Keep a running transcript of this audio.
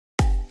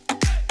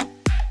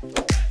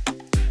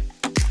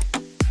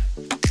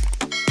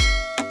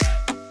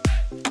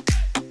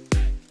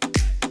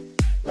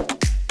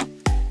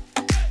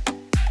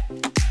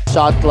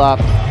Shot clock.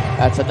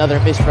 That's another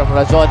miss from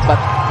Razon, but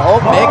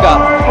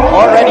Omega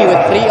already with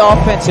 3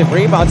 offensive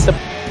rebounds.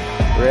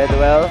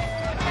 Redwell.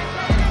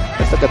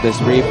 Let's look at this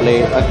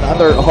replay.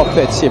 Another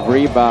offensive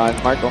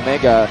rebound. Mark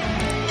Omega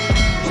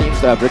seems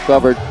to have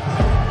recovered.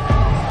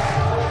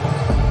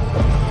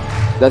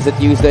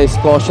 Doesn't use the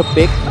Scotia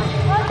pick.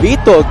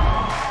 Bicol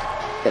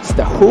gets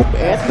the hoop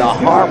and the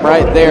harm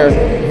right there.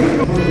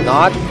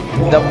 Not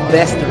the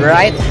best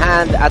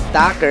right-hand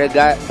attacker.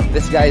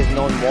 This guy is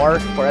known more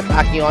for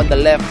attacking on the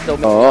left. So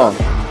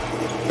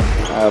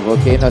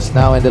Volcanoes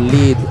now in the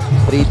lead,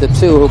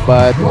 3-2,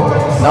 but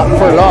not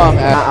for long.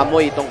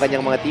 Naamoy itong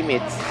kanyang mga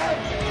teammates.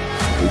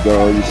 You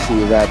go, you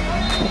see that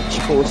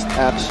post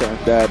action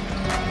that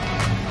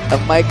the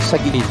Mike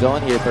Sagini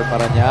zone here for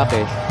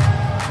Parañaque.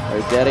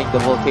 They're getting the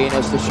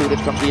Volcanoes to shoot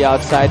it from the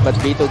outside, but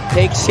Vito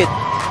takes it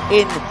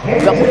in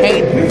the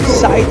paint,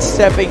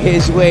 sidestepping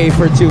his way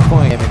for 2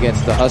 points.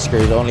 Against the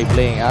Huskers, only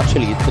playing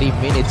actually 3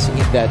 minutes in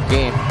that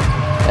game.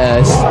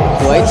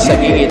 Quite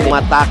Sagigit.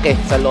 Matake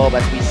sa loob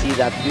as we see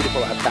that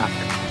beautiful attack.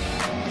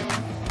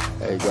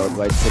 There you go,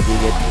 Dwight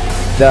Sagigit.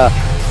 The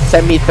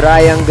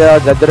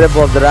semi-triangle, the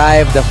dribble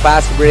drive, the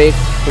fast break.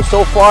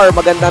 So far,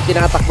 magandang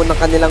tinatakbo ng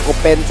kanilang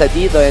opensa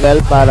dito.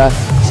 Well, para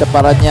sa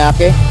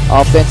Parañaque,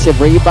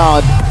 offensive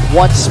rebound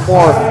once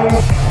more.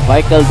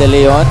 Michael De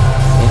Leon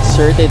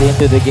inserted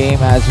into the game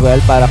as well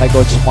para kay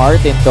Coach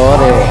Martin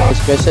Torre,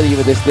 especially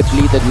with this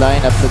depleted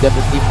lineup. So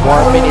definitely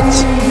more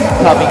minutes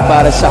coming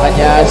para sa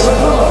kanya.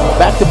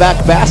 Back-to-back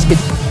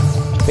baskets.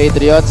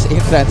 Patriots in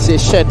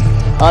transition,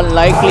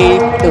 unlikely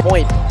to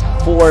point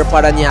for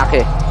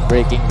Parañaque.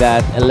 Breaking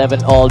that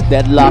 11-all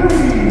deadlock.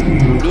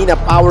 Nina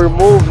power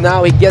move,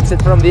 now he gets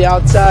it from the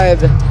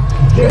outside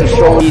to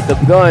show the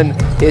gun.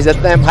 His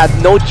attempt had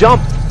no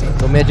jump.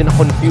 So medyo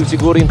na-confuse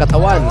siguro yung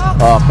katawan.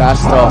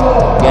 Castro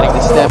getting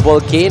the step.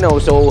 Volcano,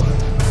 so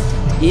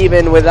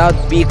even without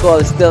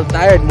Bicol still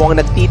tired,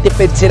 mukhang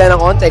nagtitipid sila ng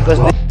onte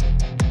because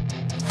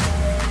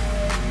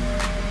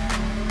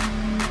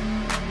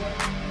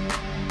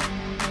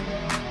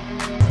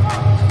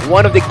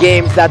one of the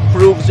games that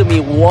proves to me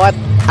what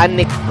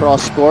a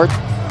cross court.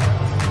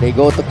 They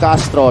go to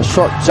Castro.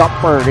 Short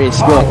jumper is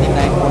good.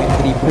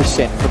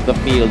 99.3% from the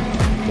field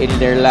in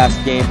their last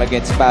game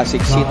against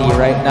Pasig City.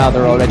 Right now,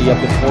 they're already up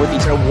to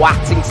 40. A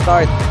waxing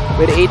start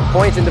with 8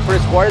 points in the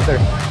first quarter.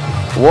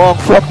 Wong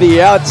from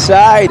the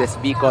outside. This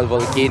Bicol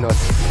Volcanoes.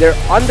 They're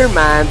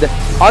undermanned,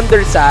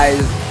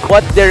 undersized,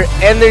 but their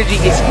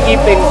energy is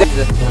keeping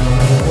this.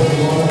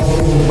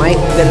 Mike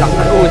De La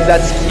Cruz,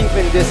 that's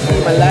keeping this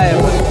team alive.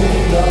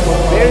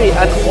 Very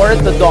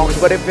unorthodox,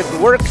 but if it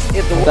works,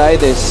 it will.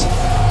 This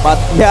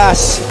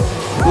Matias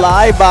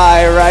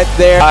flyby right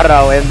there.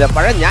 And the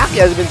Parañaque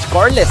has been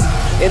scoreless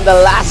in the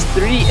last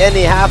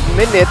 3.5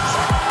 minutes.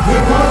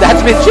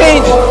 That's been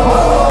changed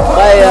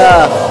by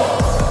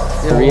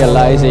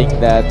realizing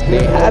that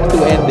they had to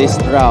end this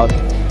drought,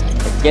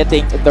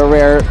 getting the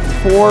rare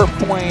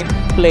 4-point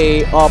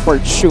play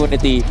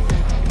opportunity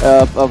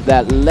of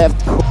that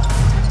left.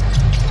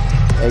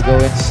 They go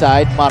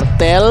inside.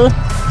 Martel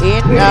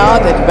in,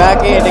 out, and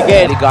back in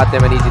again. He got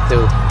them an easy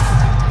 2.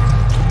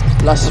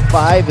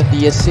 +5 in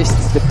the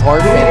assists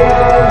department.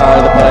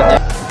 The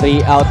Parañaque.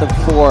 3 out of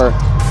 4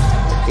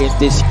 in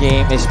this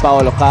game is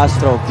Paulo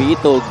Castro.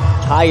 Vito,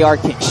 high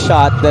arcing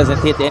shot,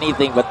 doesn't hit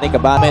anything but Nick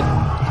Abanto.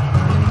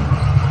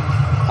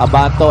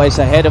 Abanto is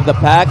ahead of the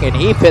pack and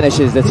he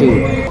finishes the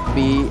 2.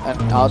 Be an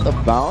out of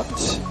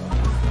bounds.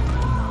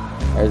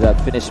 There's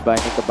that finish by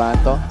Nick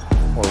Abanto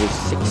for his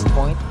 6th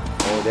point.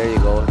 Oh, there you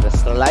go. The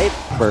slight.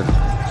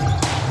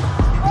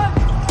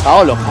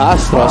 Paulo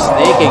Castro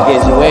snaking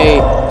his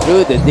way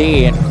through the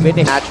D and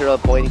finish. Natural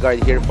point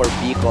guard here for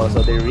Bicol,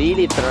 so they're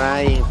really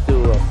trying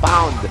to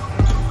pound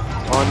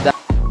on that.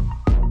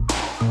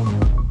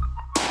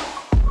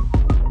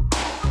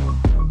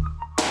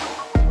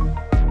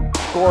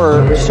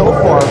 Score so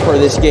far for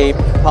this game,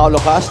 Paulo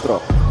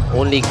Castro.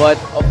 Only, but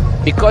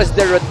because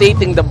they're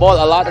rotating the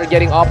ball, a lot are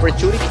getting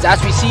opportunities,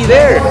 as we see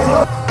there.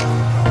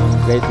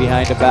 Right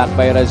behind the back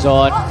by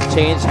Razon.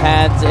 Change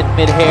hands in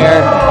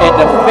mid-air and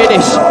the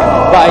finish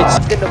by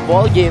in the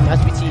ball game as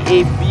we see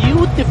a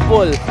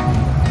beautiful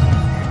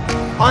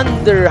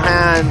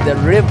underhand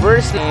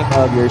reverse game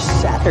of your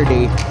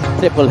Saturday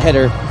triple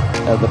header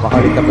of the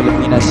Maharlika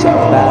Pilipinas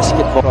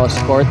basketball. Cross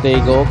court they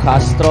go.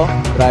 Castro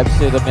drives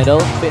to the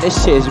middle,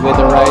 finishes with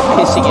the right,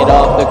 kissing it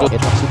off the glove.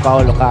 Ito si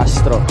Paulo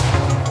Castro.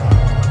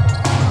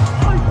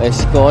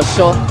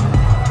 Escocio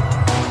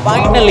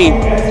finally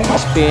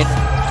spin.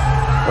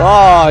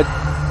 Rod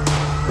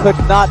could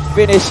not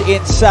finish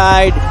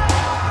inside.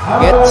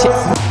 Gets it.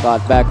 Got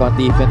back on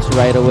defense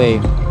right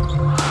away.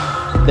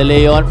 De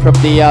Leon from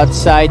the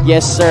outside.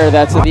 Yes, sir.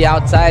 That's the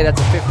outside. That's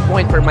a 5th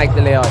point for Mike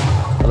De Leon.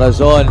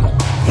 Razon.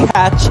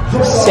 Catch.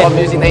 Set.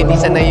 Obviously,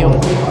 nainisa na yung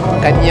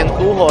kanyang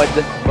tuhod.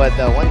 But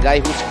one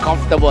guy who's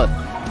comfortable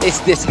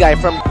is this guy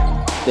from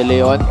De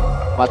Leon.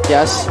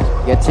 Matias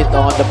gets it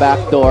on the back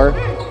door.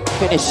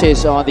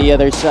 Finishes on the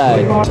other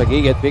side.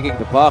 Sagigit picking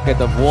the pocket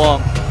of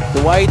Wong.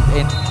 Dwight,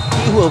 and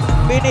he will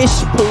finish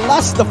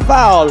plus the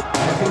foul.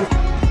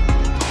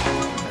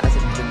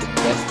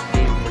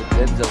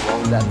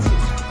 along. That's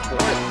his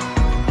fourth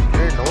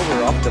turnover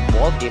off the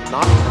ball game,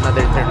 not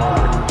another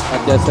turnover.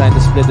 And just trying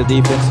to split the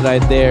defense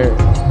right there.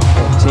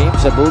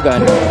 James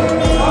Abugan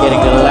getting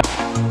the left.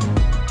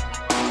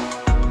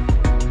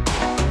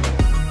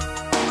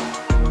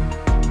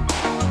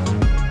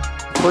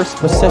 First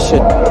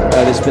possession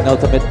this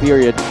penultimate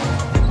period.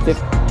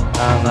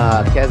 Ang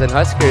Quezon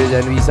Huskers,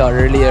 and we saw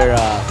earlier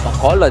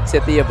Bacolod,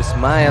 City of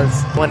Smiles,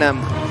 wanna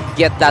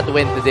get that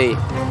win today.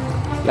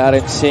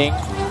 Karen Singh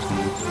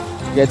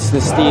gets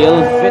the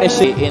steal,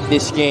 finishing in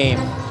this game.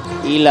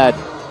 Elad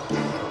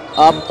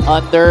up,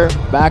 under,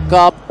 back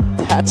up.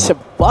 That's a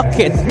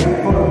bucket.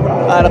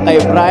 Para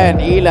kay Brian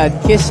Elad,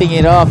 kissing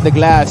it off the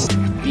glass.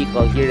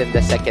 Bicol here in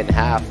the second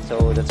half,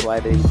 so that's why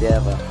they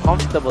have a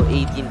comfortable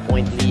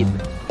 18-point lead.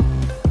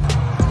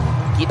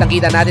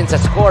 Kitang-kita natin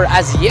sa score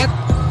as yet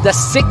the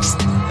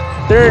 6th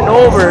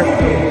turnover.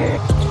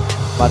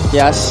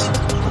 Matias,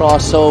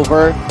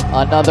 crossover,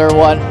 another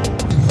one.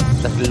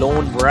 The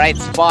lone bright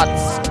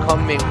spots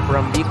coming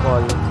from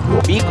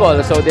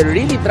Bicol. So they're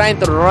really trying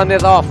to run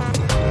it off.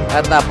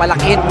 At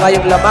palakihin pa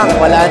yung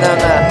lamang. Wala nang,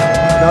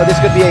 now this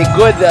could be a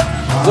good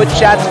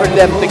chance for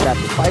them to get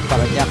 5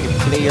 Parañaque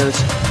players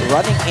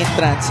running in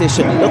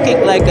transition,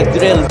 looking like a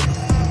drill.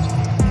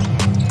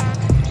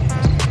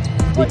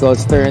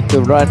 Bicol's turn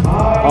to run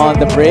on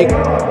the break.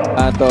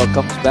 Anto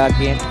comes back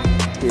in.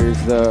 Here's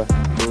the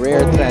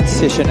rare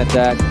transition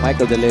attack.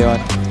 Michael De Leon.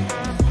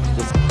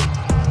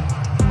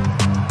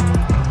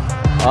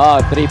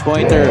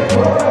 Three-pointer.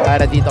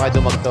 Para dito kay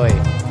Dumagtoy.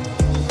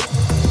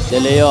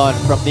 De Leon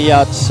from the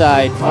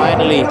outside.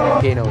 Finally.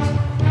 Volcanoes.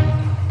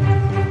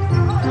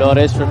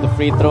 Flores from the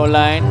free throw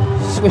line.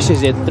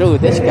 Swishes it through.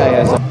 This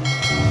guy has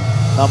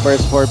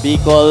numbers for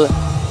Bicol.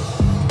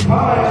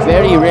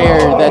 Very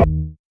rare that